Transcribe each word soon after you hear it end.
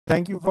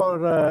thank you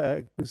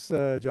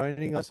for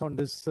joining us on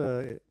this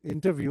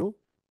interview.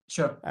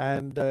 Sure.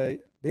 And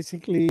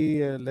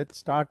basically, let's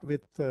start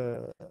with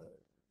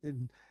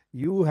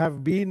you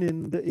have been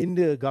in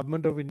the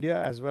government of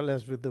India as well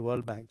as with the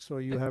World Bank, so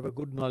you have a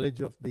good knowledge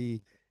of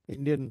the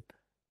Indian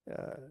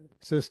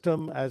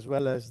system as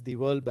well as the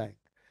World Bank.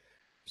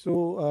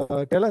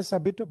 So tell us a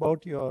bit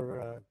about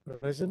your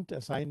present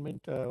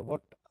assignment.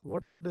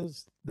 What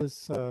does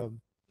this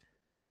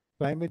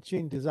climate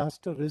change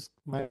disaster risk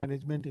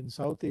management in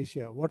South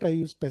Asia, what are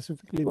you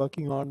specifically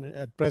working on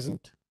at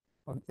present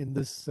in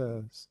this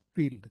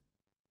field?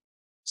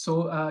 So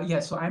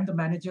so I'm the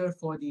manager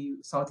for the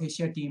South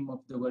Asia team of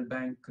the World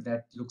Bank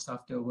that looks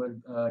after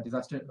world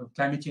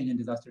climate change and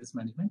disaster risk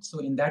management. So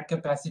in that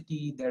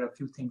capacity, there are a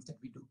few things that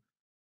we do.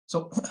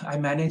 So I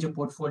manage a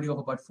portfolio of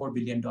about $4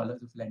 billion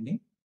of lending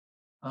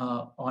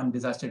on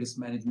disaster risk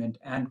management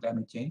and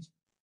climate change.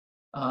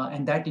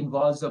 And that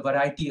involves a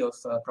variety of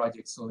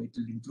projects. So it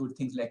will include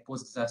things like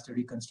post-disaster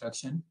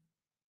reconstruction.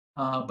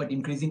 But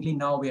increasingly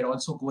now we are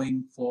also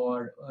going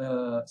for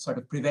sort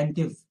of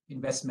preventive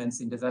investments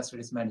in disaster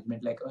risk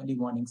management, like early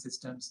warning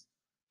systems,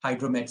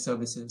 hydromet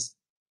services,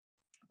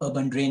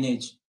 urban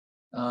drainage,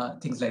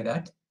 things like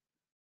that.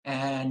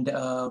 And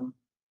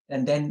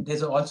then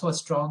there's also a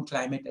strong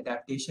climate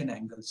adaptation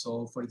angle.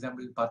 So for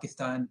example, in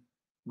Pakistan,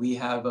 we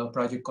have a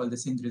project called the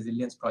Sindh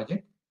Resilience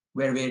Project,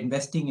 where we're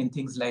investing in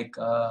things like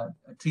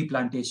tree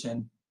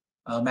plantation,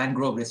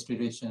 mangrove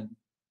restoration,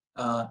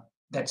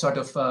 that sort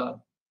of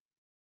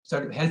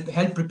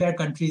help prepare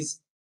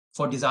countries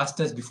for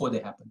disasters before they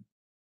happen.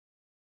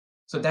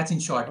 So that's in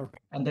short. Okay.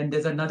 And then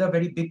there's another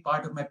very big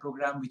part of my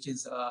program, which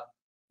is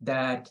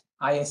that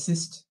I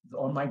assist,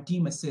 or my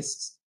team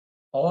assists,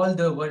 all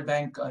the World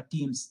Bank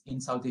teams in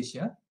South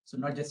Asia. So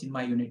not just in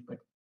my unit, but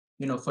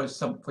for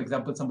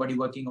example, somebody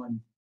working on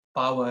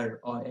power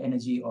or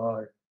energy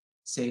or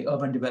say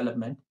urban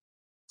development.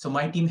 So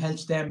my team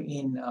helps them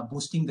in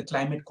boosting the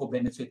climate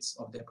co-benefits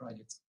of their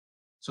projects.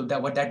 So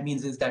that what that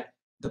means is that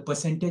the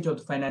percentage of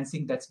the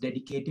financing that's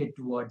dedicated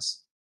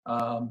towards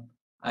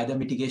either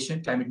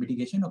mitigation, climate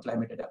mitigation, or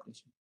climate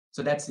adaptation.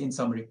 So that's in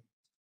summary.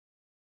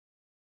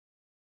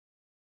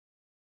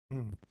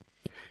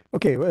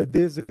 Okay, well,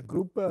 there's a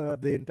group,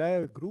 the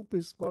entire group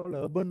is called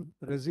Urban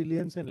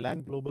Resilience and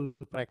Land Global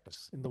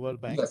Practice in the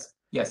World Bank. Yes,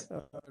 yes.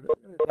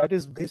 That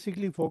is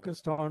basically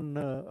focused on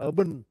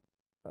urban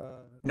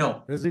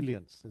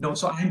resilience. No,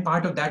 so I'm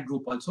part of that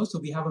group also. So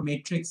we have a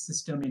matrix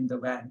system in the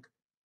bank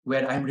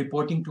where I'm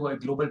reporting to a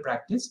global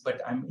practice,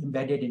 but I'm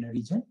embedded in a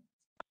region.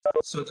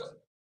 So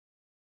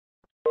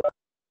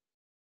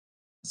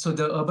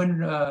the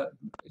urban,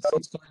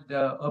 it's called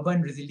the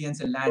Urban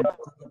Resilience and Land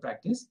Global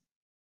Practice,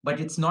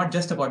 but it's not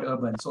just about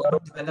urban. So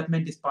urban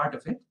development is part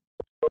of it.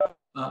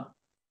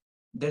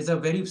 There's a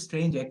very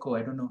strange echo.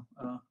 I don't know.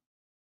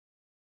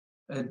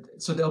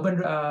 So the urban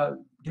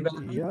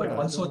development, but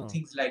also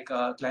things like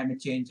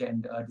climate change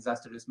and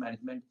disaster risk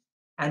management.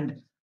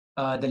 And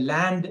the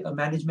land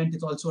management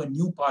is also a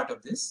new part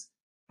of this.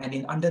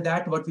 And under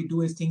that, what we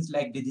do is things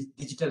like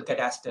digital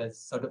cadasters,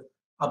 sort of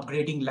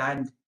upgrading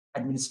land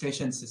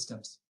administration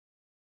systems.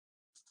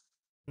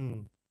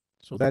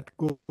 So that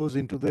goes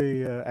into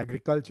the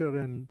agriculture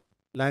and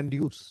land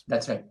use.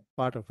 That's right.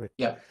 Part of it.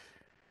 Yeah.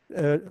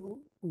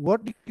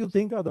 What do you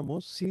think are the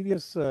most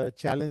serious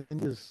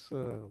challenges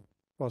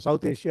for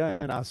South Asia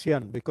and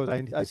ASEAN? Because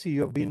I see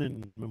you have been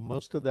in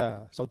most of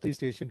the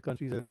Southeast Asian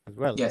countries as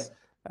well. Yes.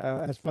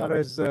 As far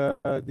as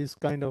this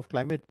kind of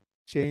climate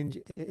change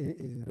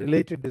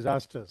related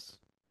disasters,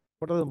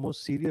 what are the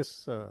most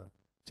serious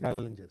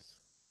challenges?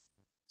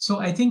 So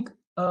I think,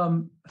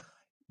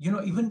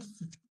 even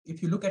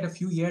if you look at a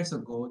few years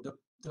ago,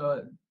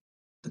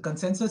 the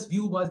consensus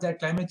view was that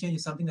climate change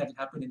is something that will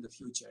happen in the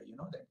future,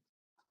 that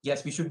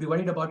yes, we should be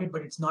worried about it,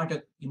 but it's not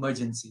an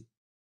emergency.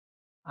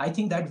 I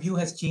think that view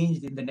has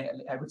changed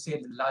I would say,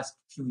 in the last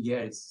few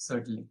years,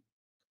 certainly.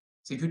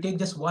 So if you take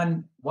just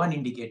one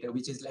indicator,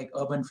 which is like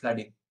urban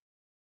flooding,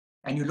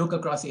 and you look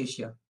across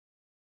Asia,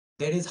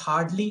 there is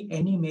hardly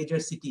any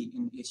major city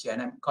in Asia,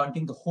 and I'm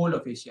counting the whole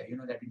of Asia,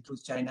 that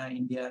includes China,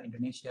 India,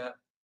 Indonesia,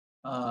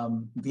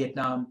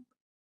 Vietnam.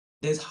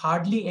 There's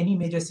hardly any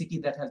major city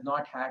that has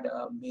not had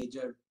a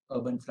major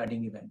urban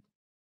flooding event.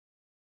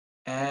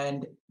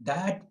 And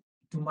that,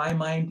 to my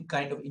mind,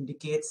 kind of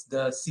indicates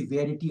the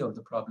severity of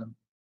the problem.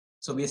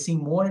 So we are seeing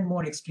more and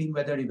more extreme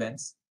weather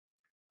events.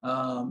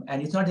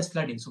 And it's not just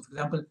flooding. So for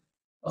example,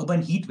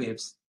 urban heat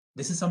waves.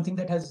 This is something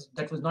that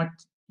was not,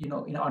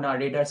 on our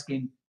radar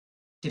screen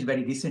till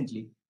very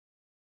recently.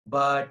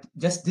 But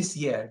just this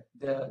year,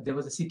 there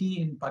was a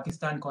city in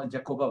Pakistan called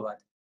Jacobabad,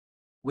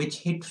 which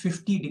hit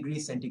 50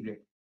 degrees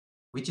centigrade,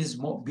 which is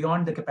more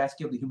beyond the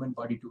capacity of the human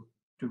body to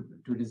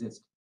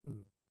resist,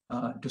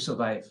 to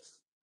survive.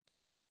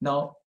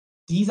 Now,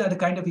 these are the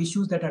kind of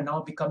issues that are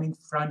now becoming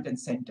front and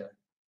center.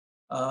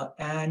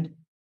 And,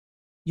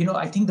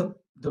 I think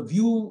the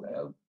view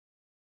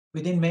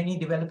within many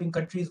developing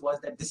countries was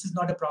that this is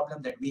not a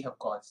problem that we have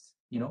caused.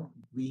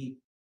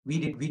 We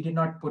did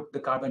not put the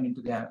carbon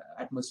into the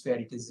atmosphere.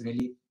 It is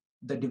really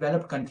the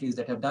developed countries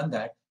that have done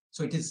that.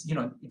 So it is,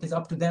 it is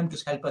up to them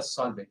to help us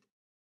solve it.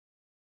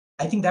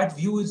 I think that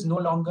view is no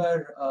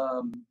longer,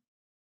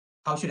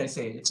 how should I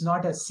say, it's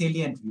not a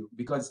salient view,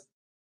 because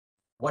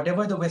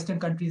whatever the Western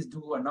countries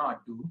do or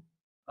not do,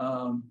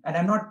 and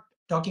I'm not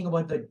talking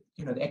about the,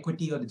 the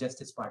equity or the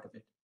justice part of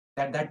it.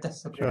 That's a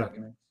separate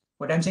argument.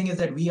 What I'm saying is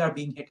that we are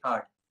being hit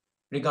hard,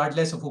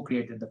 regardless of who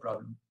created the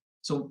problem.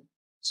 So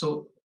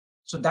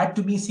that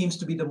to me seems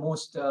to be the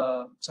most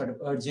sort of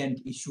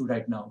urgent issue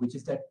right now, which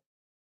is that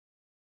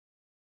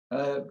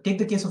take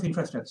the case of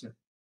infrastructure.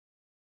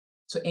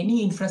 So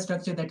any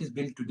infrastructure that is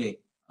built today,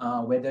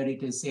 whether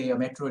it is, say, a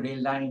metro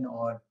rail line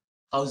or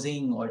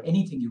housing or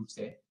anything you would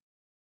say,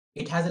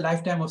 it has a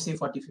lifetime of, say,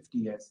 40, 50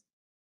 years.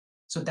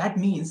 So that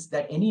means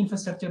that any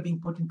infrastructure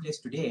being put in place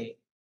today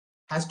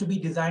has to be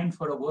designed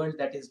for a world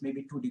that is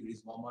maybe 2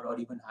 degrees warmer or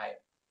even higher.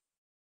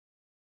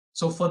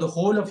 So for the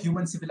whole of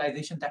human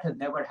civilization, that has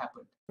never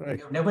happened. Right.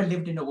 We have never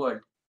lived in a world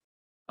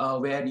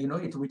where,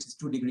 which is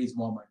 2 degrees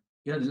warmer.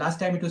 The last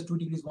time it was 2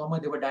 degrees warmer,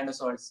 there were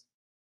dinosaurs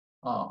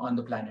on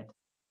the planet.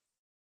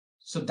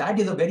 So that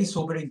is a very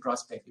sobering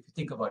prospect, if you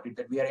think about it,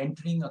 that we are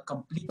entering a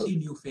completely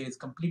new phase,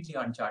 completely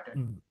uncharted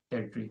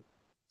territory.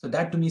 So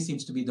that to me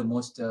seems to be the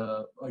most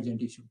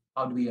urgent issue.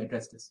 How do we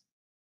address this?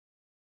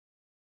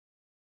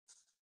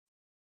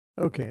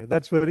 Okay,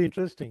 that's very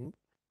interesting.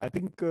 I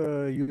think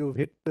you've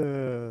hit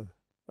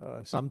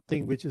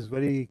something which is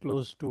very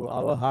close to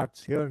our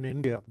hearts here in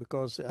India,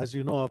 because as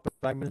you know, our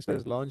Prime Minister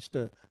has launched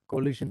a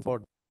coalition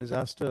for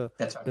disaster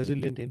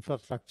resilient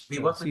infrastructure, we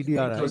work CDRI,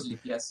 very closely,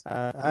 yes.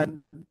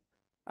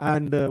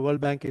 And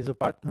World Bank is a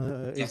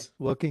partner, is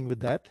working with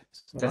that.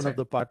 It's one of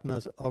the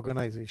partners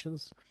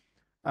organizations.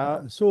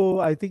 So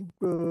I think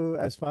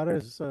as far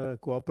as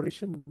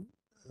cooperation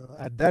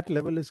at that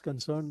level is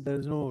concerned, there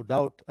is no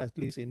doubt, at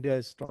least India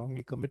is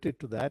strongly committed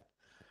to that.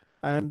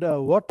 And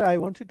what I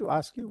wanted to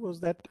ask you was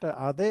that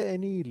are there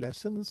any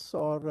lessons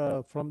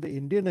or from the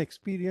Indian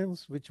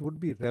experience which would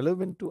be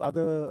relevant to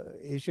other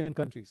Asian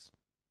countries?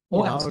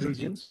 In our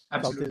regions,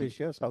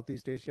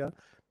 Southeast Asia,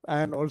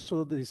 and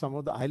also some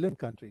of the island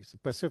countries,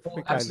 Pacific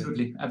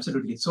Islands.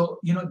 Absolutely. So,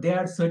 there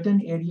are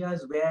certain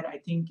areas where I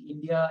think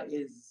India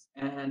is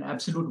an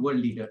absolute world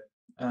leader.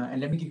 And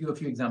let me give you a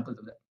few examples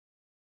of that.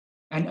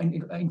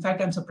 And in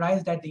fact, I'm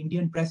surprised that the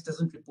Indian press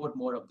doesn't report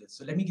more of this.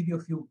 So let me give you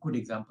a few good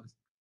examples.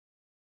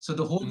 So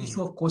the whole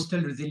issue of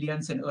coastal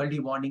resilience and early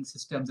warning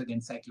systems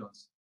against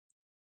cyclones.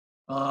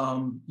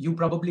 You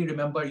probably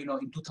remember,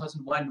 in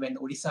 2001, when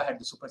Odisha had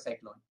the super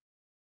cyclone,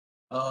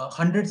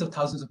 hundreds of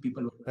thousands of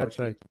people were affected. That's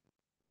right.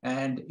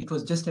 And it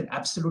was just an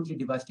absolutely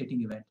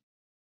devastating event.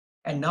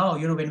 And now,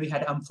 when we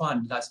had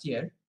Amphan last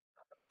year,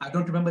 I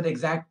don't remember the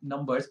exact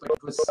numbers, but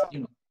it was,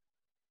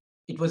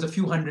 it was a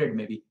few hundred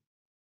maybe.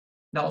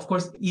 Now, of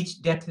course,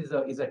 each death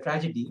is a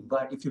tragedy,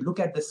 but if you look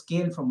at the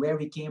scale from where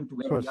we came to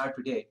where we are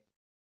today,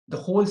 the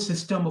whole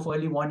system of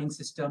early warning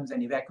systems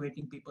and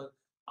evacuating people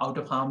out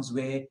of harm's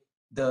way,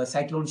 the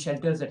cyclone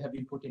shelters that have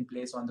been put in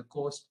place on the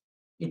coast,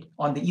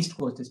 on the East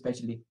Coast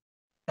especially,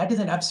 that is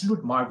an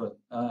absolute marvel.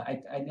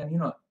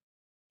 And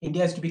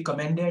India is to be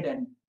commended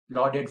and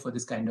lauded for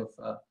this kind of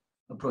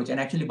approach. And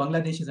actually,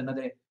 Bangladesh is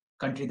another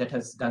country that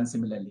has done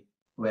similarly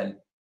well.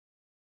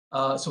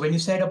 So when you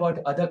said about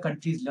other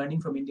countries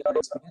learning from Indian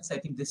experience, I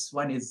think this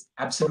one is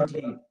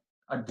absolutely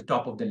at the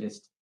top of the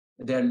list.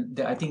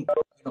 I think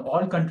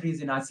all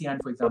countries in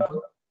ASEAN, for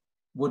example,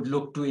 would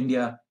look to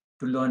India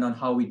to learn on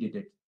how we did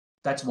it.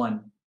 That's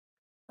one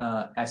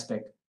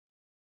aspect.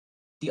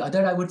 The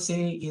other, I would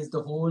say, is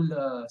the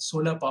whole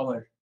solar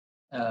power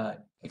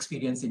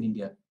experience in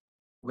India,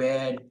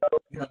 where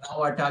now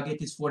our target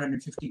is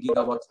 450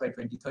 gigawatts by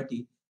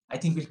 2030. I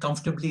think we'll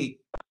comfortably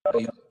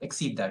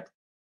exceed that.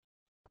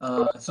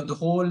 So the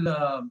whole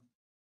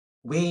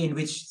way in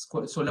which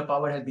solar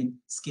power has been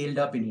scaled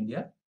up in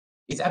India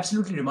is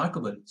absolutely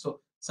remarkable.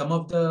 So some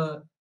of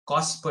the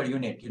costs per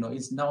unit,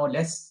 is now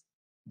less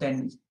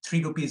than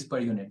 3 rupees per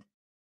unit.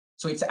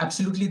 So it's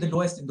absolutely the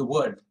lowest in the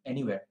world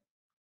anywhere.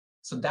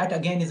 So that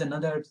again is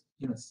another,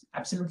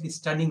 absolutely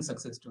stunning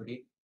success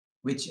story,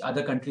 which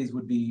other countries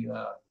would be,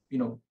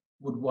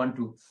 would want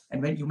to.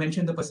 And when you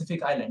mentioned the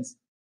Pacific Islands,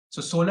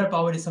 so solar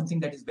power is something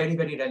that is very,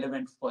 very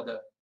relevant for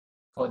the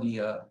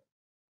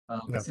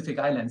Pacific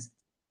Islands,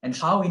 and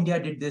how India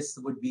did this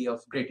would be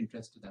of great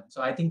interest to them.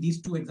 So I think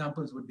these two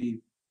examples would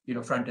be,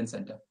 front and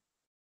center.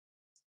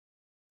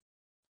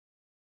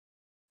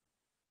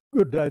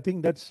 Good. I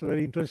think that's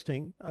very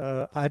interesting.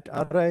 At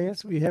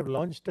RIS, we have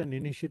launched an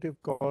initiative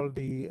called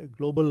the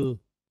Global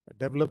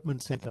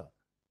Development Center,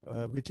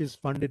 which is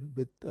funded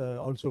with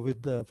also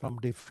with from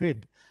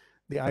DFID.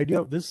 The idea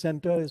of this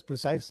center is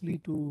precisely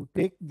to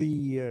take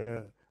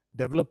the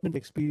development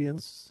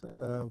experience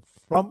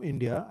from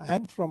India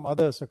and from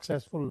other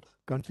successful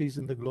countries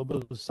in the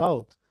global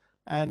south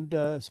and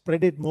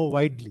spread it more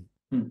widely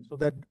so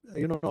that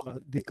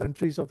the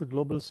countries of the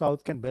global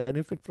south can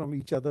benefit from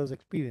each other's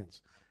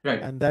experience. Right.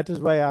 And that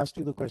is why I asked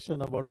you the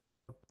question about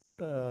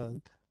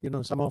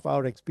some of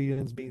our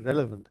experience being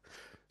relevant.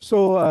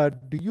 So,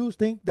 do you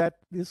think that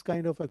this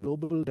kind of a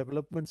global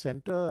development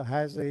center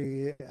has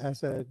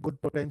a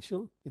good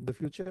potential in the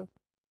future?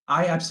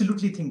 I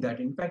absolutely think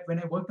that. In fact, when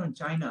I worked on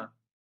China,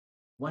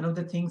 one of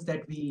the things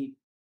that we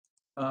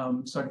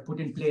sort of put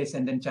in place,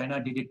 and then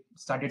China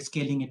started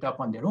scaling it up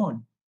on their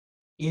own,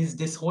 is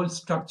this whole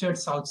structured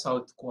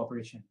South-South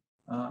cooperation.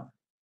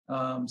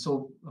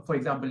 So, for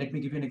example, let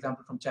me give you an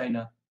example from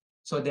China.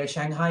 So their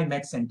Shanghai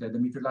Met Center, the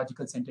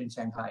meteorological center in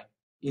Shanghai,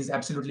 is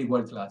absolutely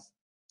world class.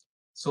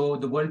 So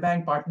the World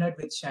Bank partnered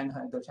with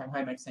the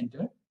Shanghai Met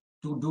Center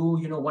to do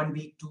 1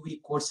 week, 2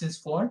 week courses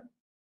for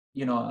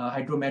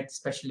hydromet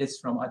specialists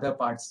from other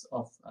parts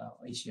of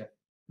Asia,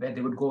 where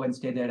they would go and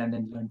stay there and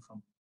then learn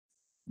from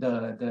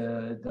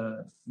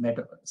the met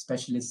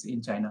specialists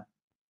in China.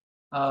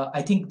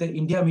 I think the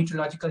India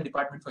Meteorological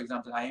Department, for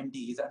example,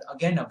 IMD, is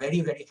again a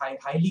very, very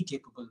highly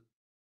capable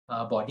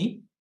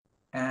body.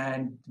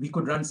 And we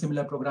could run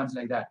similar programs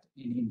like that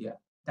in India.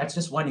 That's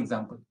just one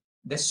example.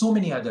 There's so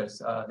many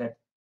others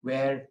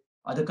where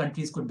other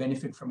countries could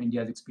benefit from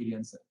India's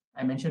experience.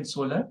 I mentioned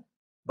solar,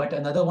 but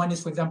another one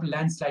is, for example,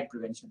 landslide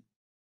prevention.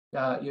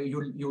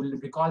 You'll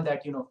recall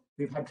that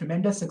we've had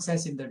tremendous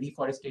success in the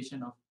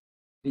reforestation of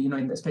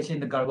especially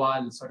in the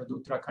Garhwal, sort of the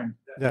Uttarakhand.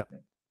 Yeah.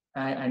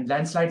 And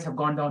landslides have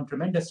gone down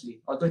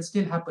tremendously, although it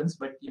still happens,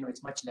 but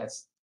it's much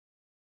less.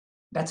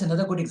 That's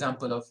another good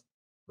example of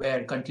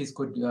where countries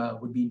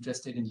would be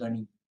interested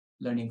in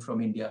learning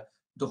from India.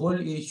 The whole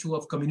issue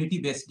of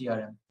community-based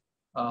DRM,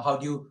 how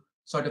do you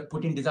sort of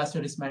put in disaster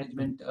risk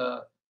management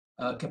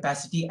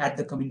capacity at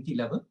the community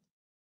level,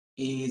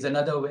 is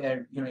another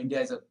where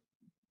India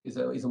is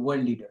a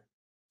world leader.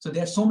 So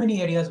there are so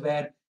many areas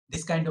where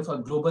this kind of a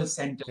global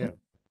center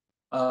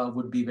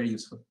would be very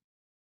useful.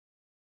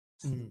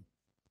 Mm.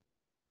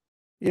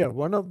 Yeah,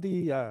 one of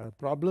the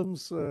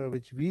problems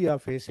which we are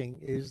facing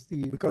is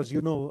because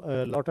a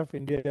lot of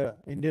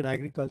Indian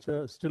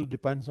agriculture still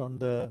depends on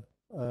the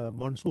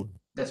monsoon.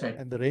 That's right.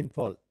 And the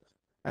rainfall.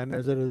 And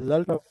as a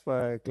result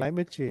of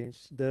climate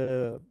change,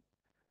 the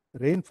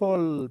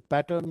rainfall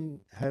pattern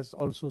has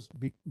also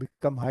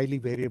become highly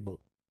variable.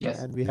 Yes.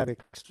 And we have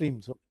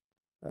extremes of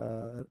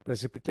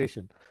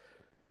precipitation.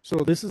 So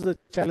this is a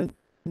challenge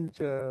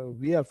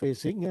we are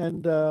facing,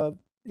 and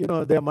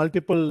there are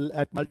multiple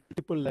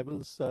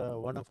levels.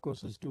 One, of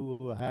course, is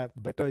to have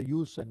better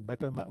use and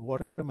better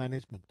water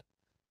management.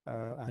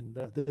 And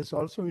this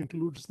also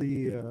includes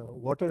the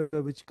water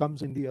which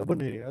comes in the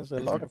urban areas. A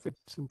lot of it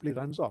simply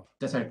runs off.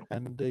 That's right.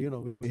 And,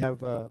 we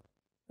have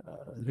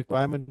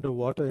requirement of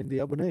water in the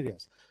urban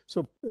areas.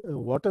 So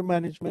water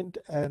management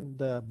and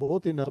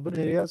both in urban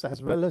areas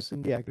as well as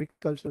in the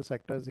agricultural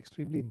sector is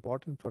extremely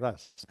important for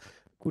us.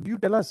 Could you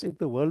tell us if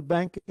the World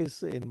Bank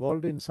is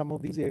involved in some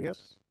of these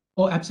areas?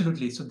 Oh,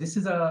 absolutely. So this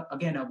is I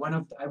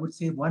would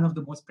say one of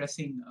the most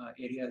pressing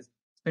areas,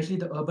 especially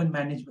the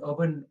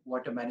urban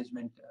water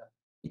management.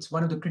 It's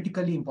one of the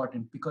critically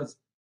important because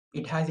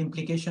it has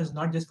implications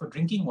not just for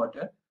drinking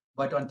water,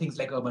 but on things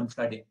like urban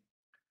flooding.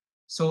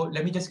 So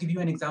let me just give you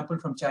an example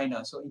from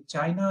China. So in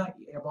China,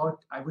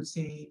 about, I would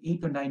say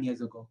 8 or 9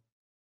 years ago,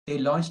 they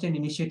launched an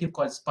initiative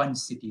called Sponge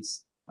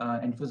Cities.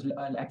 And it was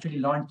actually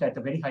launched at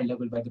a very high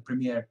level by the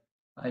premier,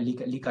 Li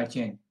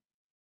Keqiang.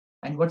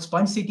 And what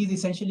Sponge Cities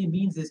essentially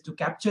means is to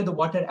capture the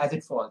water as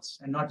it falls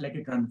and not let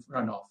it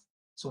run off.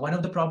 So one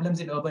of the problems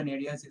in urban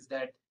areas is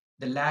that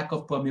the lack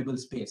of permeable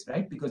space,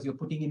 right? Because you're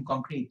putting in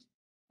concrete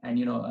and,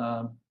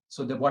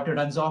 so the water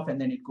runs off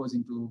and then it goes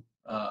into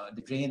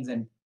the drains,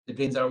 and the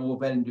drains are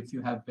overwhelmed if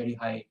you have very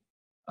high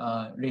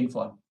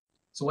rainfall.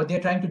 So what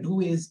they're trying to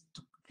do is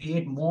to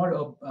create more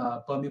of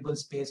permeable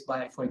space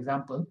by, for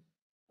example,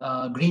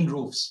 green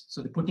roofs.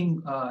 So they're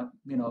putting,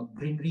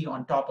 greenery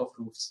on top of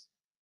roofs.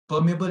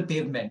 Permeable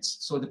pavements.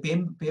 So the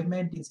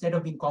pavement, instead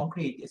of being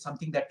concrete, is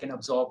something that can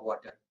absorb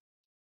water.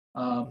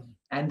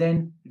 And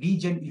then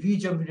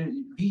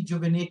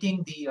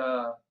rejuvenating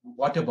the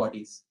water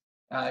bodies.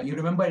 You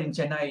remember in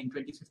Chennai in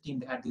 2015,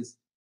 they had this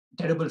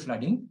terrible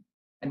flooding.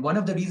 And one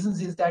of the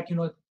reasons is that,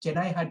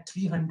 Chennai had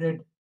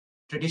 300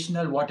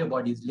 traditional water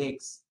bodies,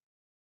 lakes,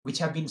 which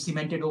have been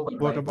cemented over.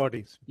 Water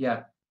bodies.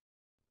 Yeah.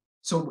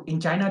 So in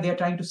China, they are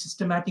trying to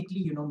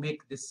systematically,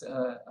 make this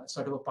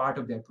sort of a part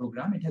of their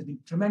program. It has been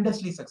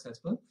tremendously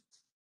successful.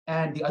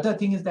 And the other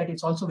thing is that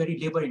it's also very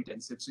labor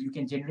intensive. So you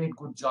can generate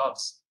good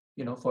jobs,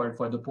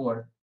 for the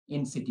poor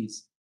in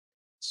cities.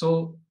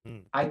 So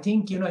I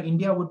think,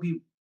 India would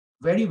be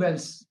very well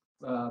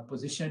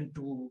positioned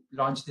to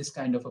launch this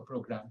kind of a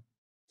program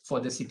for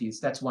the cities.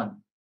 That's one.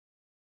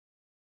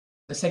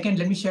 The second,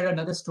 let me share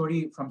another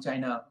story from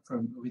China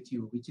with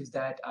you, which is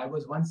that I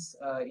was once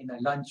in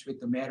a lunch with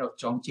the mayor of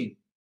Chongqing.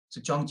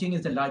 So Chongqing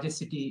is the largest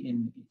city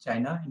in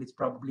China, and it's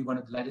probably one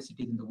of the largest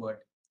cities in the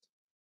world.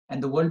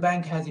 And the World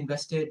Bank has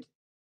invested,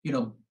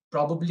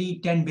 probably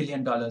 $10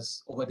 billion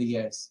over the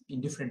years in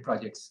different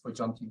projects for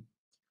Chongqing.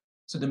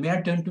 So the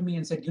mayor turned to me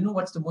and said,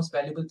 what's the most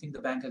valuable thing the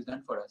bank has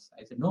done for us?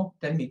 I said, no,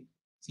 tell me.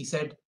 He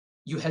said,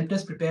 you helped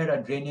us prepare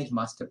a drainage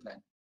master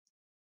plan.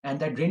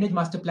 And that drainage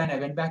master plan, I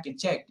went back and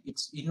checked.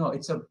 It's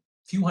a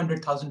few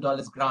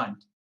 $100,000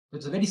 grant.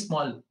 It's a very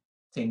small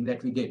thing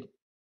that we did.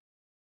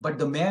 But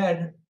the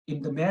mayor,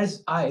 in the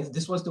mayor's eyes,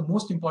 this was the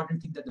most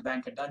important thing that the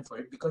bank had done for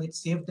it, because it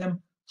saved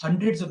them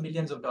hundreds of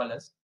millions of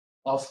dollars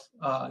of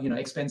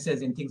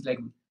expenses in things like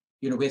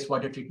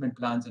wastewater treatment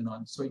plants and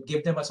on. So it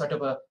gave them a sort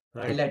of a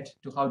highlight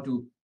to how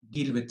to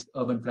deal with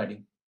urban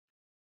flooding.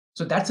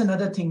 So that's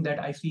another thing that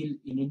I feel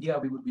in India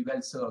we would be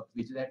well served,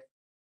 which is that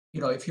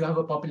if you have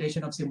a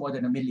population of say more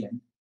than 1 million,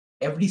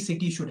 every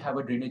city should have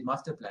a drainage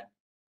master plan.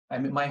 I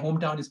mean, my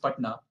hometown is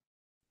Patna.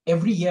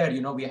 Every year,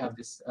 we have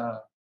this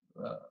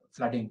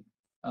flooding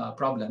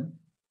problem,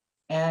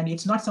 and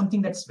it's not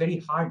something that's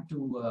very hard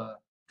to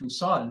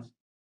solve,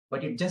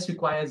 but it just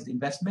requires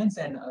investments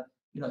and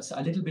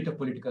a little bit of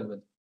political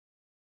will.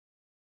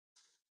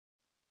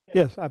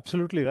 Yes,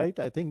 absolutely right.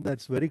 I think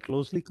that's very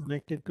closely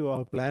connected to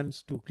our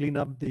plans to clean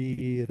up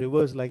the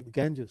rivers like the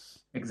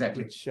Ganges,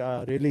 Exactly. which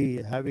are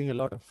really having a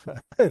lot of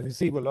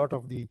receive a lot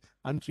of the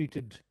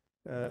untreated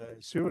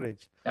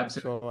sewerage.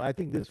 Absolutely. So I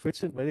think this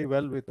fits in very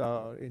well with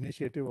our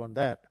initiative on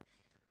that.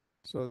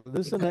 So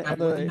this is I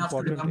another was enough to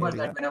important remember area.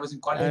 that when I was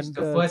in college, And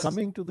the first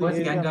coming to the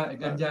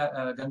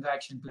area, Ganga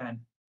Action Plan,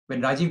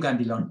 when Rajiv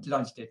Gandhi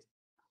launched it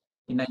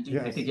in I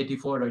think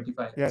 84 or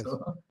 85. Yes.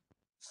 So.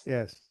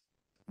 Yes.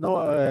 No,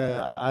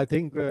 I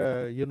think,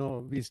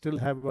 we still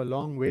have a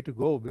long way to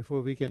go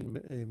before we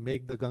can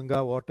make the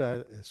Ganga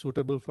water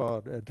suitable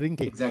for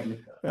drinking. Exactly.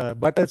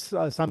 But that's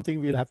something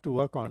we'll have to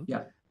work on.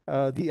 Yeah.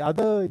 The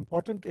other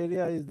important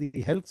area is the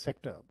health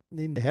sector.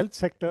 In the health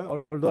sector,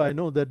 although I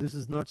know that this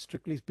is not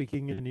strictly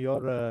speaking in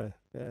your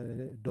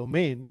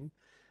domain,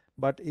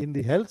 but in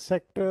the health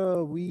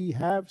sector, we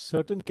have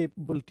certain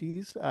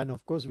capabilities, and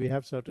of course, we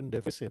have certain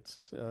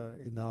deficits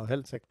in our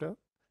health sector,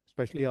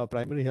 especially our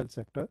primary health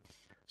sector.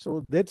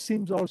 So that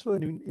seems also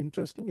an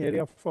interesting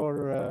area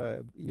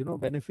for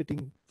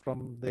benefiting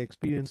from the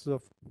experiences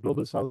of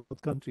global South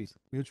countries,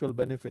 mutual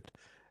benefit.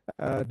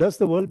 Does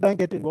the World Bank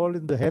get involved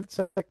in the health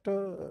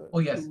sector? Oh,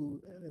 yes. To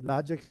a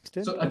large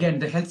extent? So again,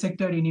 the health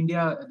sector in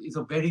India is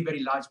a very,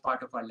 very large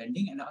part of our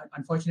lending. And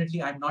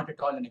unfortunately, I'm not at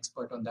all an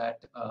expert on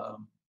that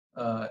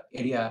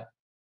area.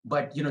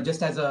 But,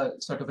 just as a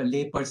sort of a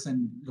lay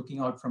person looking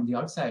out from the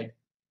outside,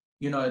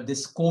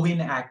 this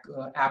CoWIN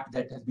app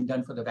that has been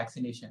done for the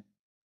vaccination,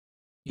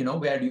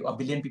 where 1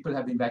 billion people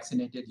have been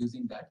vaccinated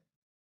using that.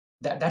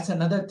 That's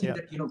another thing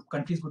that,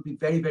 countries would be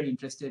very, very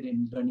interested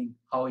in learning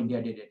how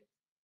India did it.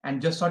 And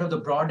just sort of the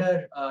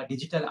broader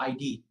digital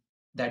ID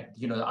that,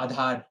 the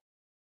Aadhaar,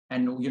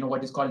 and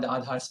what is called the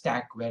Aadhaar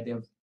stack, where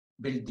they've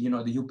built the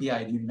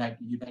UPI, the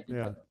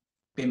United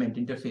Payment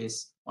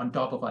Interface on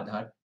top of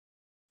Aadhaar.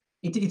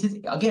 It is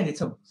again,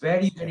 it's a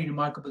very, very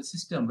remarkable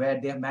system where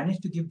they have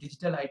managed to give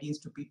digital IDs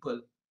to people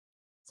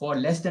for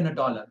less than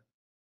 $1,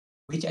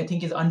 which I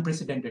think is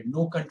unprecedented.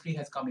 No country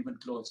has come even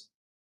close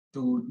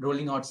to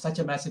rolling out such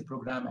a massive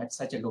program at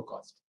such a low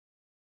cost.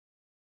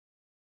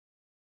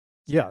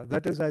 Yeah,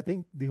 that is, I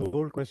think, the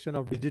whole question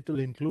of digital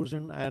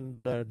inclusion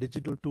and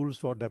digital tools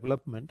for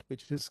development,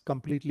 which is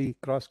completely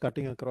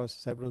cross-cutting across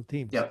several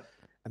themes. Yeah.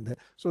 And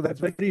so that's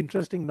very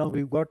interesting. Now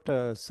we've got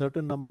a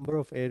certain number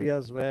of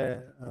areas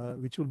where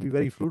which will be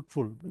very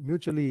fruitful,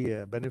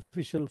 mutually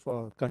beneficial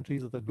for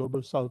countries of the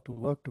global South to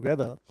work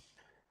together.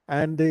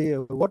 And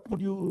what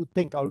would you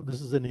think?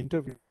 This is an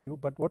interview,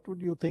 but what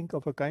would you think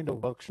of a kind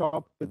of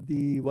workshop with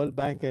the World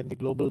Bank and the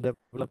Global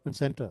Development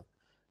Center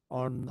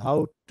on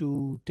how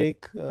to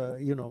take,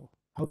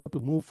 how to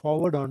move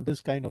forward on this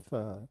kind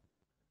of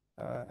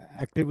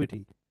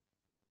activity?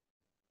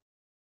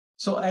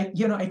 So I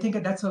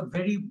think that's a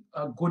very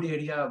good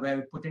area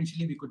where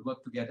potentially we could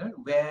work together,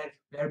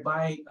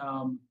 whereby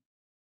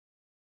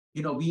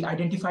we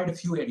identified a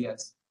few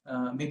areas.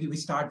 Maybe we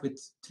start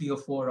with 3 or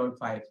 4 or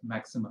 5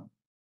 maximum,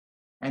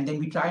 and then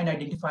we try and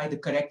identify the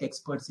correct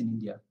experts in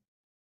India.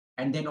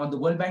 And then on the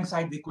World Bank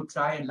side, we could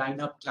try and line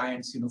up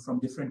clients, from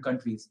different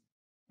countries.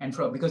 And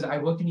because I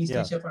worked in East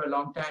Asia for a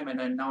long time,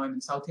 and now I'm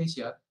in South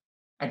Asia,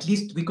 at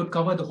least we could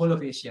cover the whole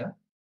of Asia.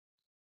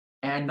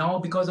 And now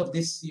because of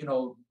this,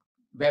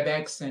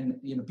 WebEx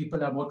and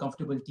people are more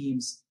comfortable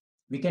Teams,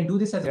 we can do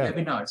this as a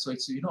webinar. So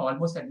it's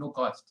almost at no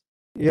cost.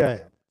 Yeah.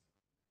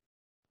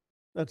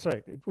 That's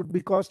right. It would be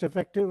cost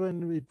effective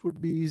and it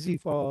would be easy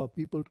for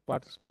people to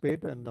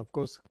participate. And of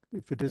course,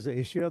 if it is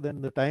Asia,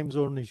 then the time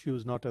zone issue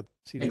is not a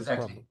serious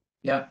problem.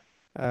 Yeah.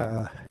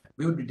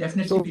 We would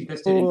definitely be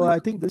interested in. I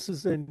think this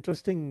is an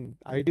interesting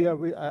idea.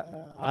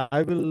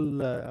 I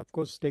will, of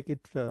course, take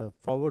it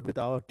forward with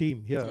our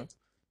team here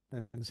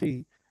and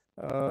see.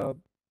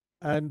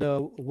 And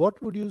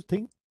what would you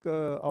think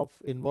of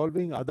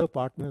involving other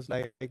partners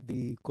like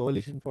the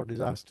Coalition for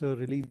Disaster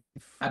Relief?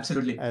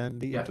 Absolutely. And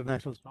the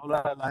International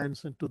Solar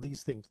Alliance into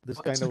these things, this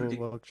kind of a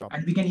workshop.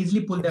 And we can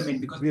easily pull them in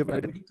because we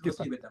work very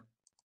closely with them.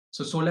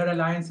 So Solar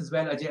Alliance as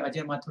well,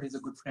 Ajay Mathur is a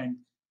good friend.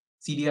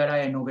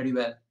 CDRI I know very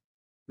well.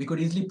 We could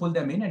easily pull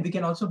them in, and we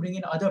can also bring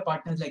in other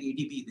partners like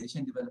ADB, the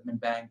Asian Development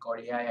Bank, or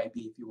AIIB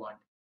if you want.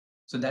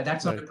 So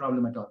that's not a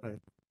problem at all. Right.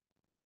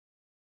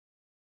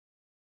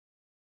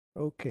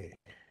 Okay,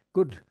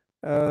 good.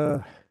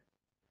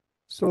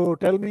 So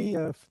tell me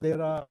if there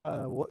are,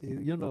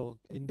 you know,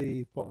 in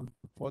the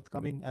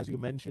forthcoming, as you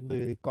mentioned,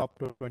 the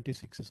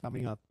COP26 is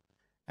coming up.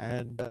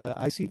 And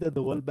I see that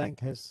the World Bank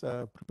has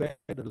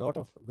prepared a lot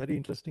of very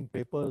interesting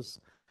papers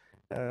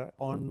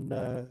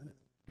on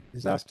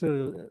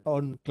disaster,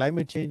 on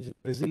climate change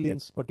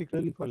resilience,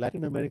 particularly for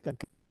Latin America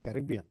and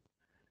Caribbean.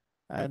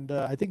 And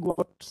I think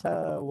what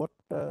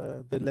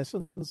the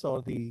lessons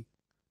or the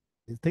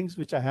things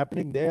which are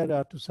happening there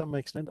are to some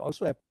extent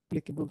also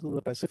applicable to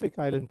the Pacific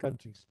Island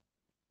countries.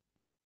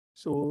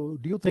 So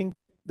do you think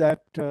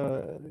that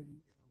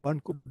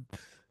one could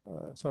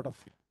sort of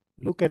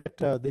look at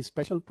the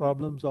special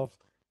problems of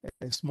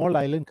small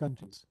island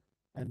countries?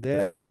 And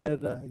there,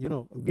 you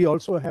know, we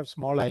also have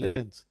small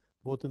islands,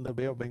 both in the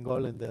Bay of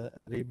Bengal and the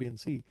Arabian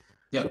Sea.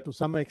 Yeah. So to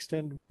some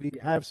extent, we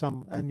have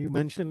some, and you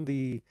mentioned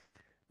the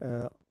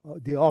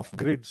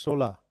off-grid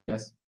solar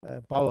Yes.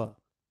 power,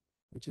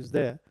 which is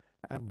there,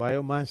 and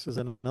biomass is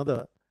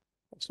another.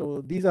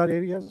 So these are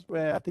areas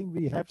where I think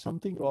we have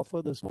something to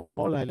offer the small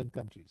island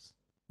countries.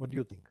 What do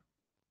you think?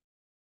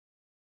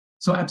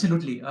 So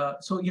absolutely.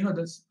 So, you know,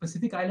 the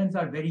Pacific Islands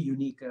are very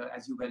unique,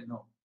 as you well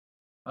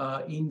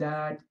know, in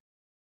that,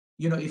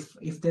 you know,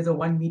 if there's a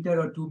 1 meter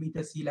or 2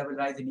 meter sea level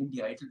rise in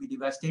India, it will be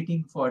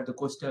devastating for the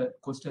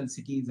coastal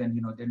cities, and,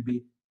 you know, there'll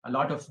be a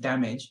lot of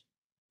damage.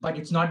 But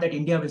it's not that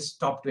India will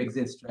stop to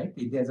exist, right?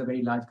 India is a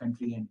very large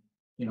country, and,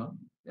 you know,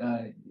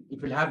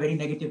 it will have very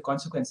negative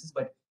consequences,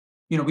 but,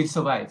 you know, we'll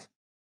survive.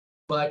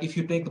 But if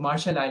you take the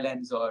Marshall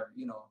Islands or,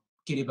 you know,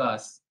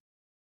 Kiribati,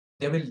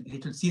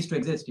 it will cease to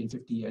exist in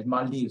 50 years.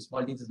 Maldives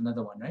is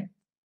another one,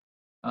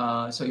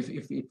 right? So if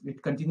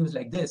it continues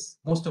like this,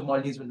 most of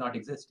Maldives will not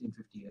exist in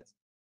 50 years.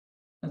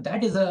 And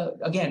that is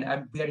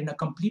we are in a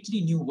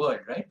completely new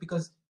world, right?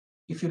 Because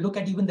if you look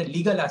at even the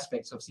legal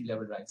aspects of sea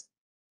level rise,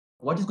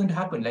 what is going to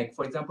happen? Like,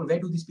 for example, where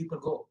do these people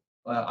go?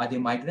 Are they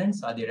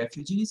migrants? Are they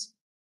refugees?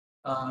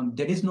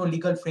 There is no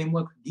legal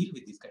framework to deal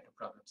with these kind of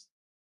problems.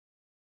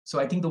 So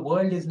I think the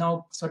world is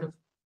now sort of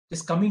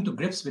just coming to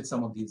grips with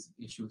some of these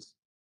issues.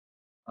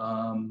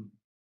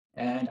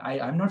 And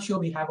I'm not sure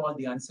we have all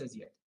the answers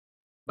yet.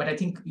 But I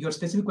think your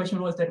specific question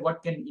was that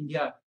what can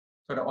India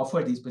sort of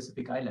offer these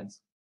Pacific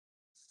Islands?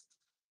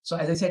 So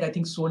as I said, I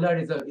think solar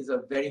is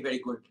a very, very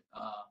good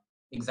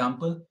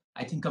example.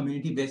 I think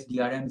community-based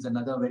DRM is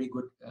another very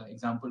good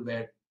example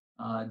where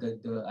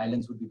the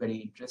islands would be very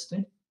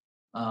interested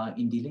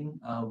in dealing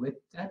with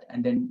that.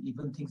 And then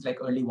even things like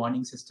early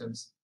warning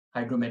systems,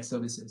 hydromet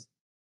services.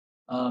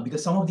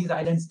 Because some of these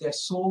islands,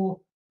 there's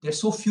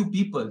so few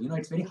people, you know,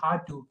 it's very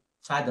hard to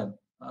fathom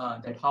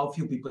that how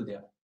few people there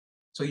are.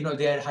 So, you know,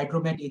 their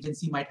hydromet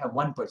agency might have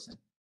one person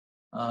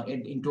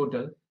in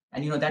total.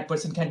 And, you know, that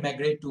person can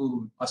migrate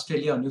to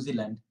Australia or New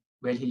Zealand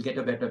where he'll get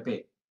a better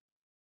pay.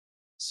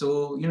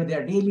 So, you know,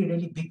 there are really,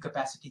 really big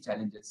capacity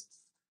challenges.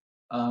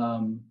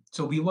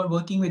 So we were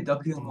working with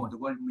WMO, the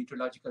World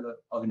Meteorological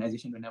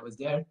Organization, when I was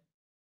there,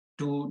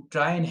 to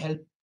try and help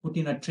put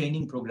in a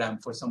training program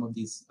for some of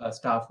these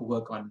staff who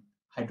work on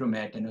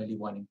hydromet and early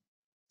warning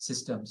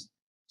systems.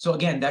 So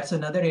again, that's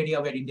another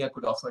area where India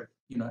could offer,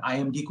 you know,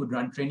 IMD could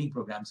run training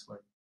programs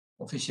for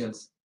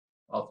officials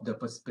of the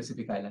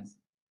Pacific Islands.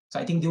 So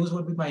I think those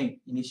would be my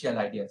initial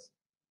ideas.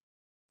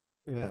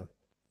 Yeah.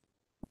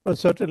 Well,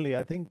 certainly,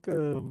 I think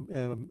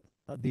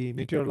the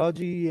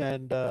meteorology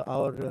and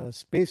our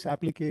space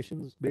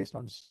applications based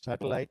on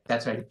satellite,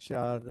 That's right,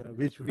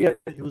 which we are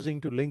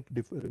using to link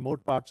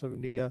remote parts of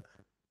India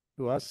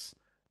to us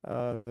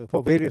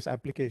for various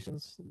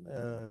applications,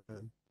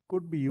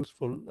 could be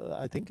useful,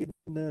 I think,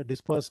 in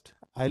dispersed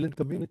island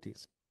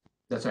communities.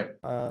 that's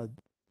right.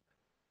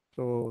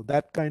 So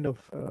that kind of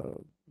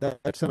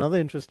that's another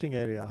interesting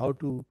area, how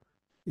to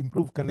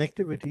improve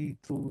connectivity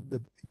through the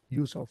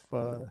use of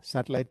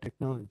satellite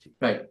technology.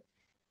 Right.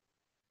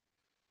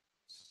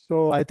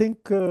 So I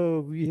think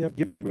we have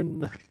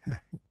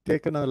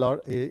taken a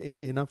lot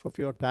enough of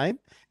your time.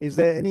 Is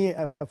there any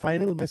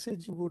final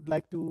message you would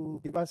like to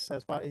give us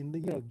as far in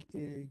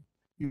the,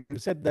 you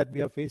said that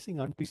we are facing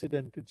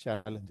unprecedented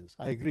challenges.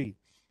 I agree.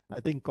 I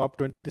think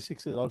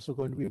COP26 is also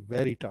going to be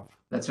very tough.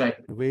 That's right.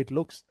 The way it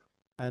looks.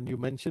 And you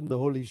mentioned the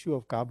whole issue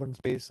of carbon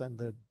space and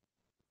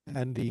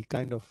the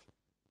kind of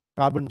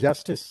carbon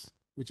justice,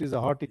 which is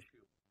a hot issue.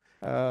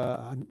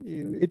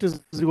 It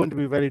is going to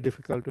be very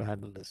difficult to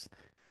handle this.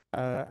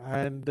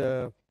 And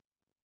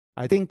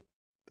I think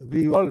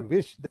we all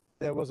wish that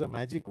there was a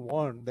magic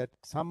wand that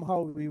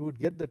somehow we would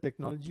get the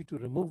technology to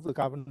remove the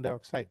carbon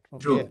dioxide from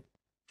the air.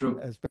 True.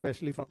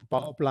 Especially from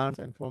power plants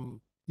and from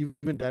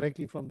even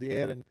directly from the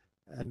air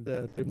and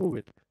remove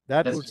it.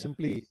 That would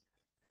simply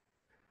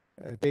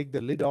take the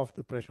lid off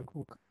the pressure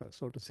cooker,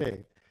 so to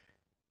say.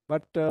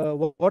 But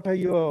what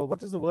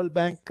does the World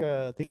Bank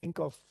think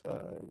of,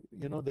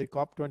 the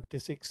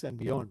COP26 and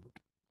beyond?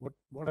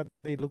 What are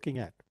they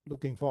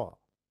looking for?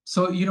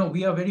 So, you know,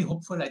 we are very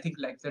hopeful. I think,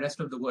 like the rest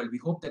of the world, we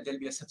hope that there'll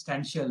be a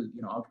substantial,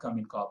 you know, outcome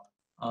in COP.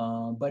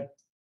 But,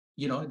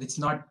 you know, it's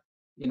not,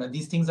 you know,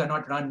 these things are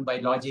not run by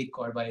logic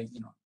or by,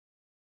 you know,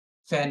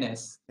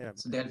 fairness. Yeah.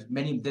 So there are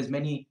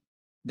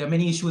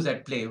many issues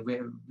at play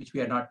which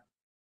we are not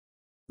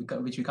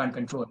which we can't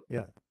control.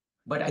 Yeah.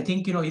 But I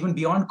think, even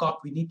beyond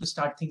COP, we need to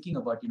start thinking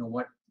about,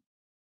 what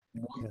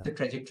the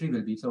trajectory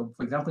will be. So,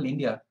 for example,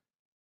 India,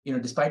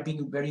 despite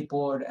being very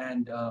poor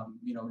and,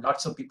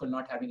 lots of people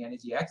not having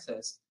energy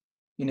access,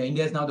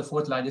 India is now the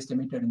 4th largest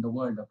emitter in the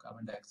world of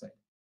carbon dioxide.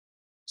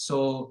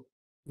 So,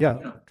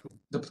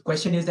 the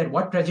question is that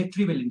what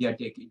trajectory will India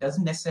take? It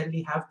doesn't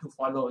necessarily have to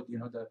follow,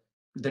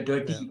 the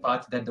dirty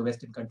path that the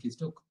Western countries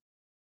took.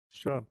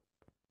 Sure.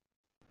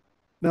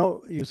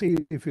 Now, you see,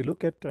 if you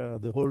look at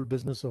the whole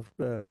business of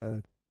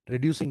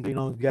reducing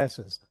greenhouse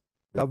gases,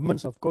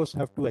 governments, of course,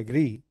 have to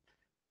agree,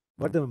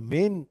 but the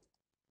main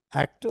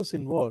actors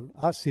involved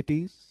are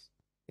cities,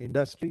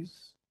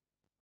 industries,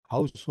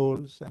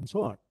 households, and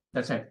so on.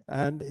 That's right.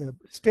 And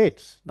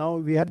states. Now,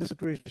 we had the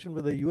situation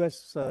where the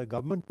US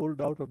government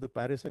pulled out of the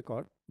Paris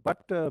Accord,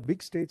 but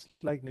big states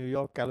like New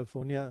York,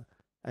 California,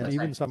 and That's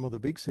even right. some of the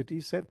big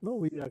cities said, no,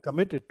 we are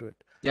committed to it.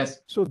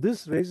 Yes. So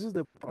this raises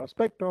the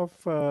prospect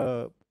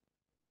of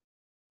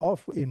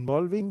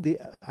involving the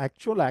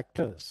actual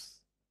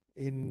actors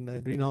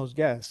in greenhouse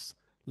gas,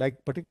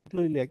 like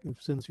particularly like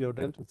since you have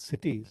dealt with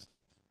cities,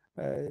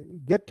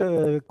 get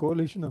a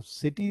coalition of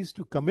cities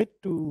to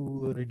commit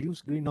to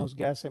reduce greenhouse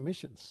gas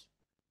emissions.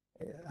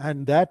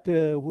 And that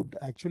would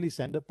actually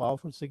send a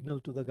powerful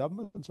signal to the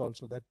governments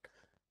also that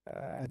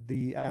at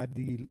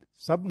the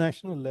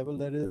subnational level,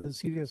 there is a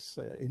serious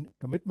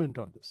commitment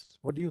on this.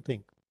 What do you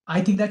think?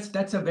 I think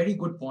that's a very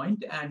good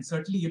point, and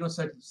certainly,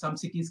 some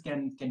cities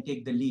can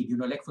take the lead.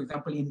 Like for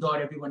example,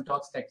 Indore, everyone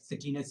talks like it's the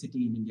cleanest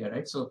city in India,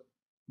 right? So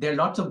there are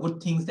lots of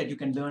good things that you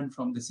can learn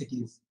from the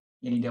cities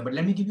in India. But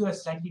let me give you a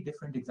slightly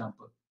different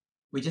example,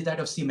 which is that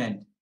of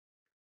cement.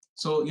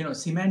 So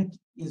cement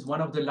is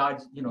one of the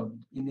large,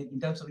 in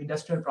terms of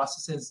industrial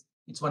processes,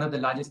 it's one of the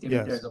largest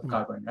emitters of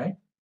carbon, right?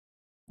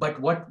 But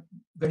what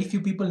very few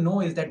people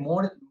know is that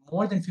more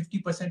than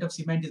 50% of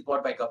cement is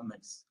bought by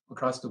governments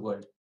across the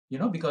world,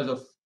 because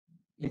of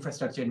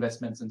infrastructure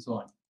investments and so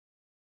on.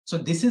 So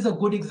this is a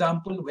good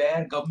example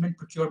where government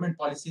procurement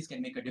policies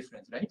can make a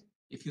difference, right?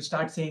 If you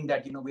start saying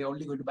that, we're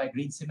only going to buy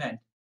green cement,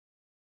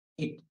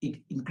 it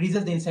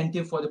increases the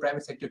incentive for the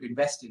private sector to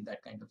invest in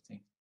that kind of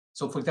thing.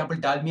 So for example,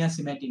 Dalmia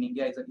Cement in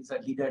India is a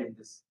leader in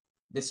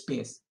this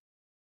space.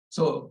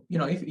 So,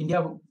 if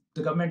India,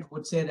 the government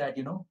would say that,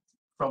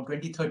 from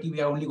 2030,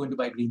 we are only going to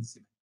buy green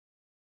cement,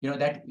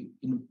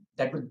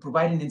 that would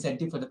provide an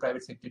incentive for the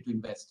private sector to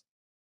invest.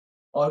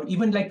 Or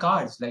even like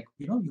cars, like,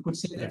 you could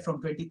say that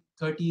from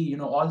 2030,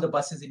 all the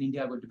buses in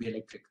India are going to be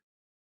electric.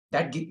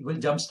 That will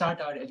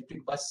jumpstart our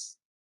electric bus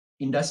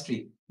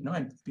industry,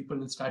 and people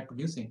will start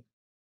producing.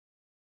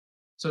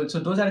 So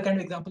those are the kind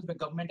of examples where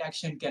government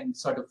action can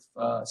sort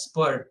of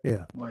spur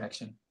more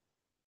action.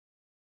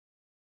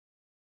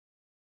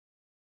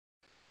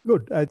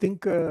 Good. I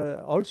think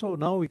also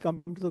now we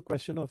come to the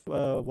question of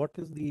what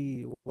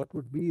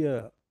would be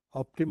a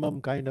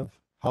optimum kind of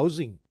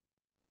housing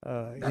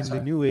in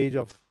the new age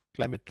of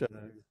climate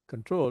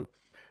control,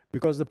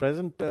 because the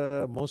present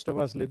most of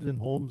us lived in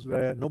homes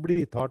where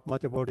nobody thought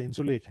much about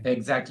insulating.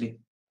 Exactly.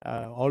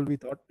 All we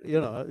thought,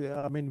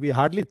 I mean, we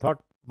hardly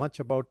thought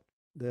much about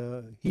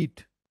the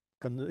heat,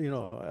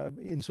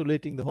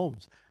 insulating the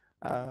homes.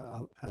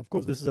 Of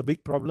course, this is a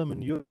big problem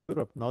in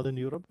Europe, Northern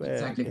Europe,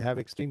 where they have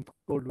extreme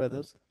cold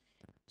weathers.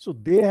 So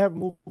they have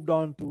moved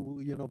on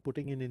to,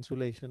 putting in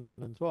insulation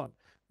and so on.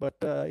 But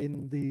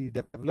in the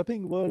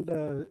developing world,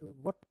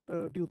 what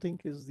do you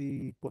think is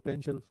the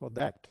potential for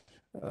that?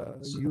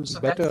 Use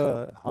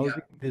better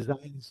housing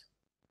designs.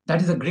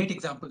 That is a great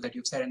example that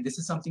you've said. And this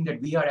is something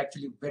that we are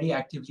actually very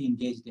actively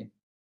engaged in,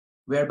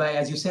 whereby,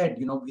 as you said,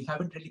 we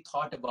haven't really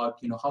thought about,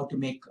 how to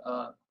make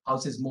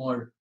houses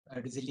more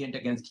resilient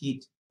against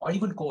heat or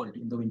even cold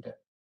in the winter.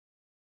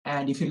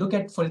 And if you look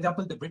at, for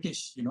example, the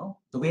British,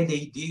 the way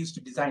they used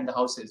to design the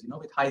houses,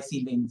 with high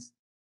ceilings,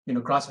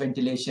 cross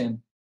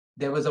ventilation,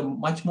 there was a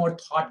much more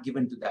thought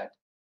given to that.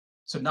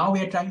 So now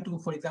we are trying to,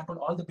 for example,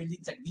 all the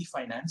buildings that we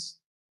finance,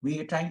 we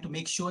are trying to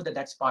make sure that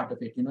that's part of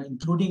it,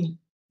 including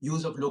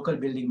use of local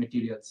building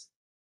materials,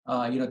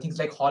 things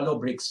like hollow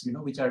bricks,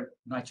 which are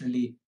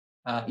naturally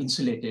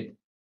insulated,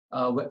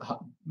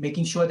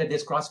 making sure that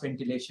there's cross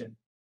ventilation.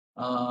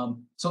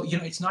 So,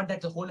 it's not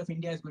that the whole of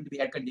India is going to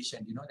be air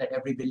conditioned, that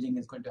every building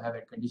is going to have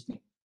air conditioning.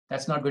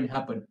 That's not going to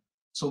happen.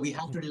 So we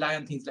have to rely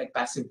on things like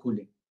passive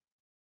cooling.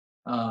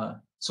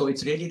 So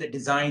it's really the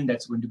design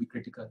that's going to be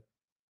critical.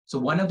 So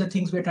one of the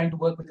things we're trying to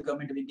work with the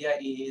government of India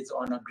is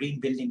on a green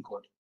building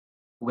code,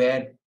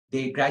 where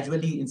they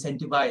gradually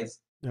incentivize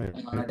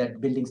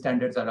that building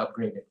standards are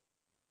upgraded.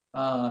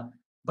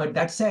 But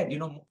that said,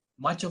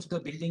 much of the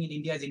building in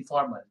India is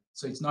informal.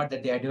 So it's not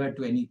that they adhere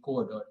to any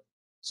code.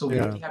 So we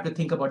really have to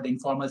think about the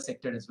informal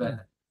sector as well.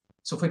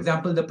 So for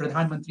example, the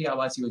Pradhan Mantri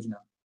Awas Yojana,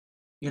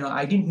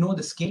 I didn't know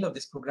the scale of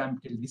this program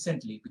till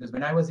recently, because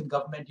when I was in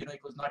government,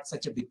 it was not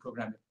such a big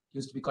program. It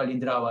used to be called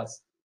Indira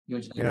Awas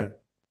Yojana.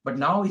 But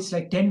now it's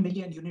like 10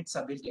 million units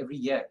are built every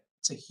year.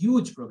 It's a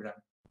huge program.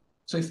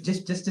 So if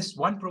just this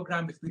one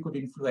program, if we could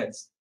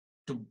influence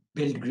to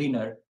build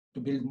greener, to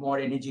build more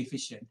energy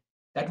efficient,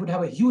 that would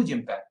have a huge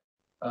impact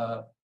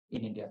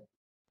in India.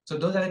 So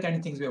those are the kind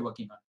of things we are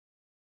working on.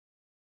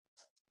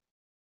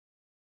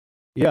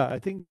 Yeah, I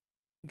think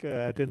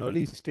at an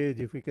early stage,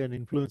 if we can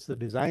influence the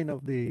design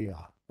of the,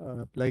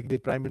 like the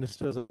Prime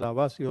Minister's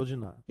Awas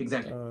Yojana,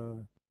 Exactly.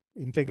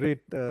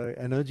 integrate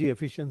energy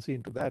efficiency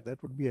into that,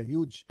 that would be a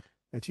huge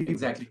achievement.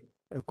 Exactly.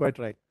 Quite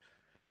right.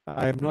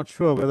 I'm not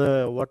sure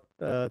whether what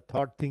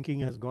thought thinking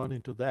has gone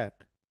into that.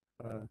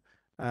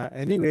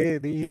 Anyway,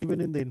 even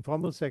in the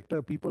informal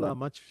sector, people are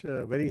much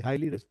very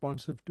highly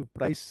responsive to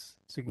price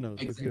signals.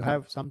 If you Exactly.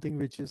 have something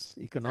which is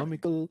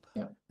economical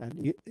Yeah.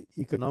 and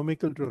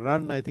economical to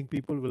run, I think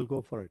people will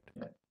go for it.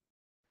 Yeah.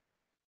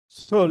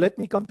 So let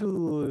me come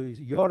to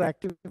your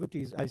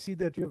activities. I see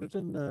that you've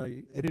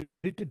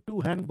edited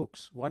 2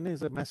 handbooks. One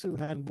is a massive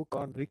handbook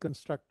on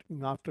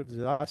reconstructing after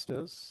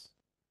disasters,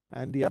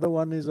 and the other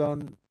one is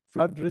on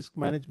flood risk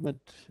management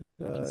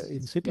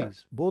in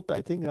cities. Yeah. Both,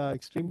 I think, are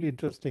extremely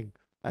interesting.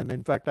 And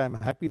in fact, I'm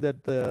happy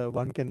that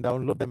one can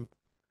download them.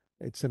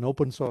 It's an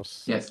open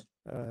source Yes.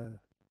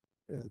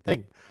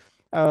 thing.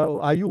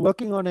 Are you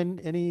working on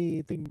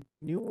anything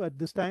new at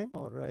this time,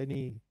 or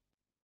any?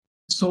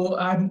 So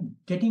I'm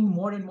getting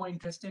more and more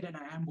interested, and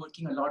I am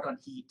working a lot on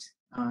heat.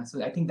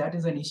 So I think that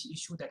is an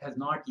issue that has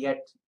not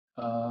yet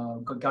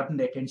gotten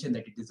the attention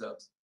that it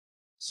deserves.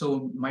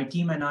 So my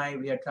team and I,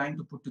 we are trying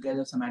to put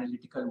together some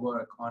analytical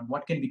work on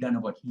what can be done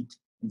about heat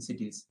in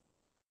cities.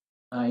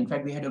 In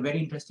fact, we had a very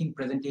interesting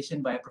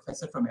presentation by a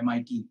professor from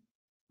MIT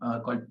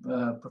called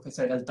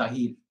Professor El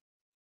Tahir.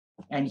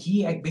 And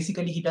he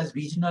basically, he does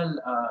regional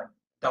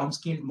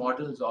downscale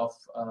models of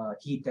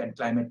heat and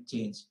climate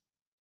change.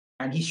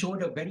 And he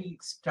showed a very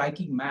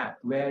striking map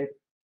where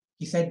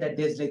he said that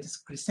there's like this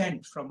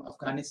crescent from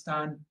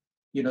Afghanistan,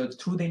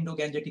 through the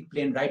Indo-Gangetic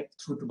plain right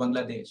through to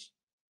Bangladesh,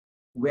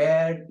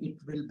 where it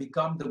will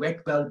become the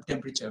wet bulb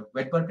temperature.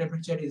 Wet bulb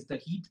temperature is the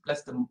heat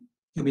plus the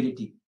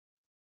humidity.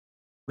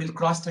 Will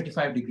cross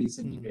 35 degrees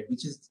centigrade,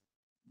 which is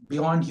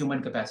beyond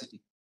human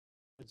capacity.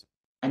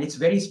 And it's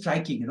very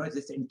striking,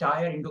 this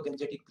entire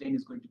Indo-Gangetic plain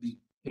is going to be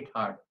hit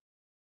hard.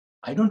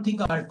 I don't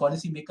think our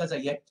policymakers are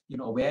yet,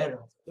 aware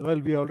of. Well,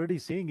 we're already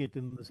seeing it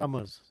in the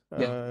summers.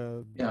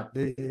 Yeah. Yeah.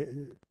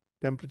 The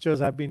temperatures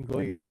have been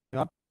going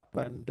up,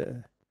 and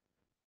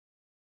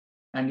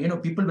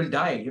people will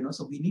die.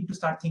 So we need to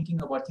start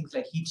thinking about things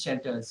like heat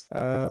shelters.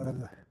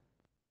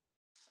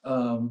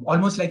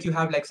 Almost like you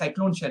have like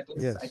cyclone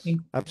shelters. Yes, I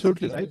think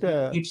absolutely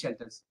right. Heat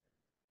shelters.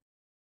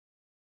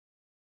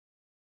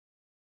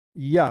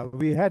 Yeah,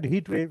 we had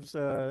heat waves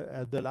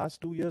the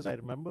last 2 years. I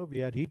remember we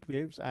had heat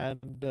waves, and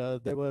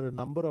there were a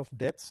number of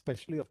deaths,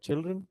 especially of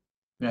children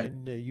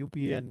in UP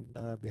and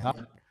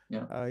Bihar.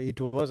 Yeah. It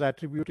was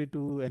attributed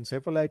to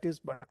encephalitis,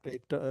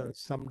 but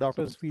some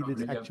doctors feel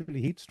it's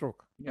actually heat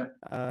stroke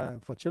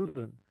for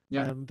children.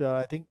 Yeah. And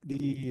I think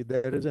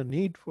there is a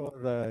need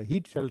for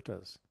heat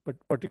shelters, but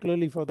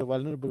particularly for the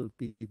vulnerable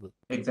people.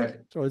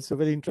 Exactly. So it's a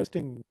very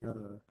interesting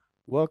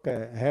work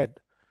ahead.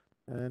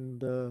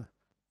 And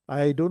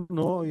I don't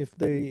know if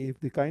the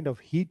kind of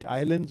heat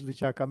islands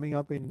which are coming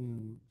up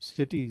in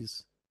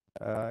cities,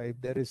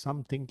 if there is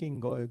some thinking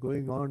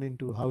going on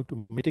into how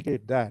to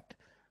mitigate that.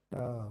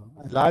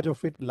 Large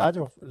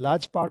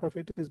part of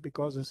it is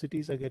because the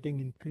cities are getting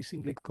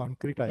increasingly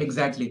concretized.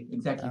 Exactly.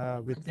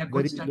 With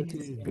very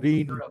little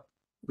green,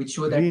 which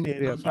show green that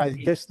areas. I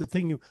guess the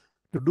thing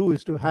to do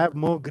is to have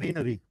more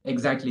greenery.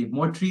 Exactly.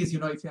 More trees,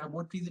 if you have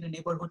more trees in a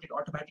neighborhood, it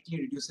automatically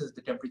reduces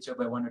the temperature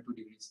by 1 or 2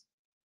 degrees.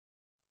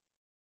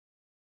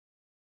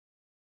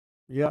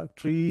 Yeah,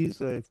 trees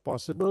if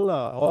possible,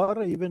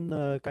 or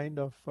even kind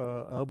of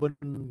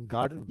urban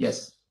gardens.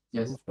 Yes.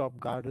 Rooftop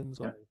gardens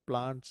or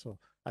plants. So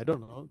I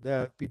don't know.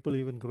 There are people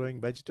even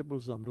growing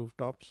vegetables on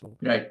rooftops. So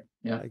right.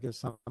 Yeah. I guess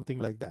something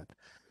like that.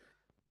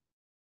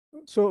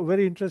 So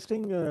very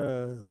interesting,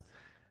 Mr.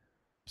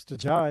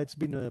 Jha. It's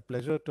been a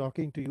pleasure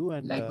talking to you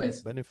and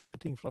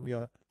benefiting from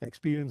your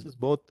experiences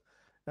both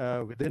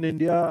within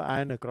India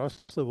and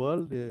across the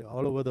world,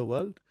 all over the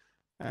world,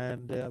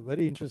 and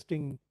very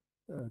interesting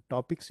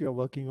topics you're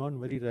working on,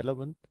 very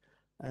relevant.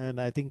 And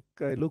I think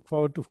I look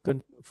forward to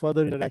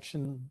further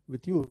interaction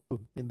with you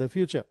in the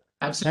future.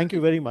 Absolutely. Thank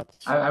you very much.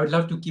 I would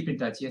love to keep in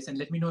touch. Yes. And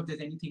let me know if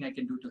there's anything I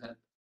can do to help.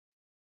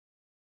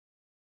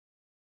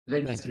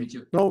 Very nice to meet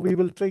you. No, we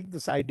will take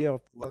this idea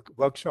of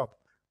workshop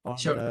on,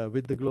 sure.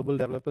 With the Global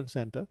Development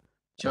Center.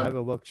 Sure. Have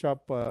a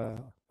workshop or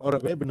a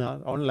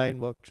webinar, online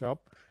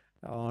workshop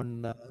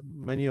on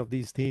many of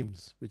these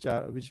themes, which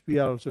we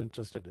are also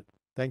interested in.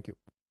 Thank you.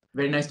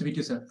 Very nice to meet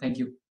you, sir. Thank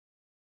you.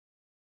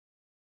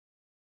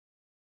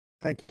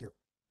 Thank you.